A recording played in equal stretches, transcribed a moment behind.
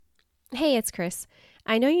Hey, it's Chris.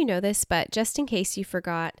 I know you know this, but just in case you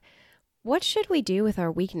forgot, what should we do with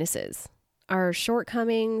our weaknesses? Our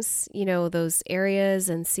shortcomings, those areas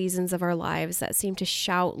and seasons of our lives that seem to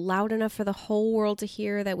shout loud enough for the whole world to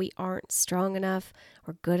hear that we aren't strong enough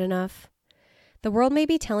or good enough. The world may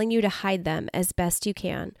be telling you to hide them as best you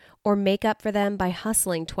can, or make up for them by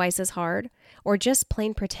hustling twice as hard, or just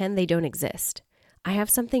plain pretend they don't exist. I have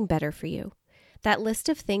something better for you. That list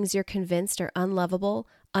of things you're convinced are unlovable,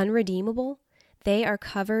 unredeemable, they are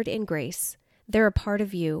covered in grace. They're a part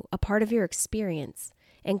of you, a part of your experience,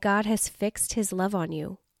 and God has fixed his love on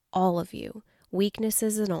you, all of you,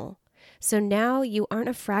 weaknesses and all. So now you aren't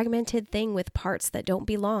a fragmented thing with parts that don't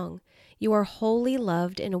belong. You are wholly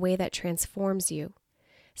loved in a way that transforms you.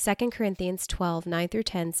 2 Corinthians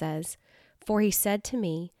 12:9-10 says, "For he said to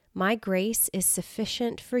me, my grace is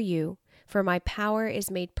sufficient for you, for my power is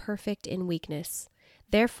made perfect in weakness.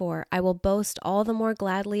 Therefore, I will boast all the more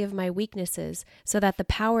gladly of my weaknesses, so that the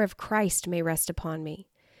power of Christ may rest upon me.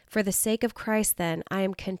 For the sake of Christ, then, I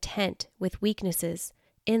am content with weaknesses,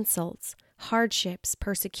 insults, hardships,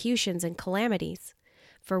 persecutions, and calamities.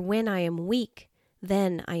 For when I am weak,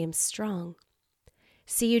 then I am strong."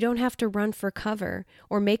 See, you don't have to run for cover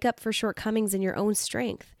or make up for shortcomings in your own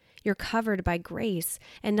strength. You're covered by grace,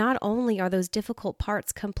 and not only are those difficult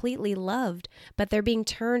parts completely loved, but they're being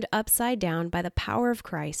turned upside down by the power of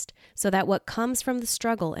Christ, so that what comes from the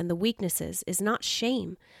struggle and the weaknesses is not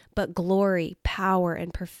shame, but glory, power,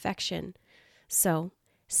 and perfection. So,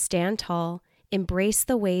 stand tall, embrace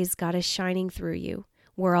the ways God is shining through you.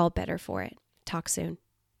 We're all better for it. Talk soon.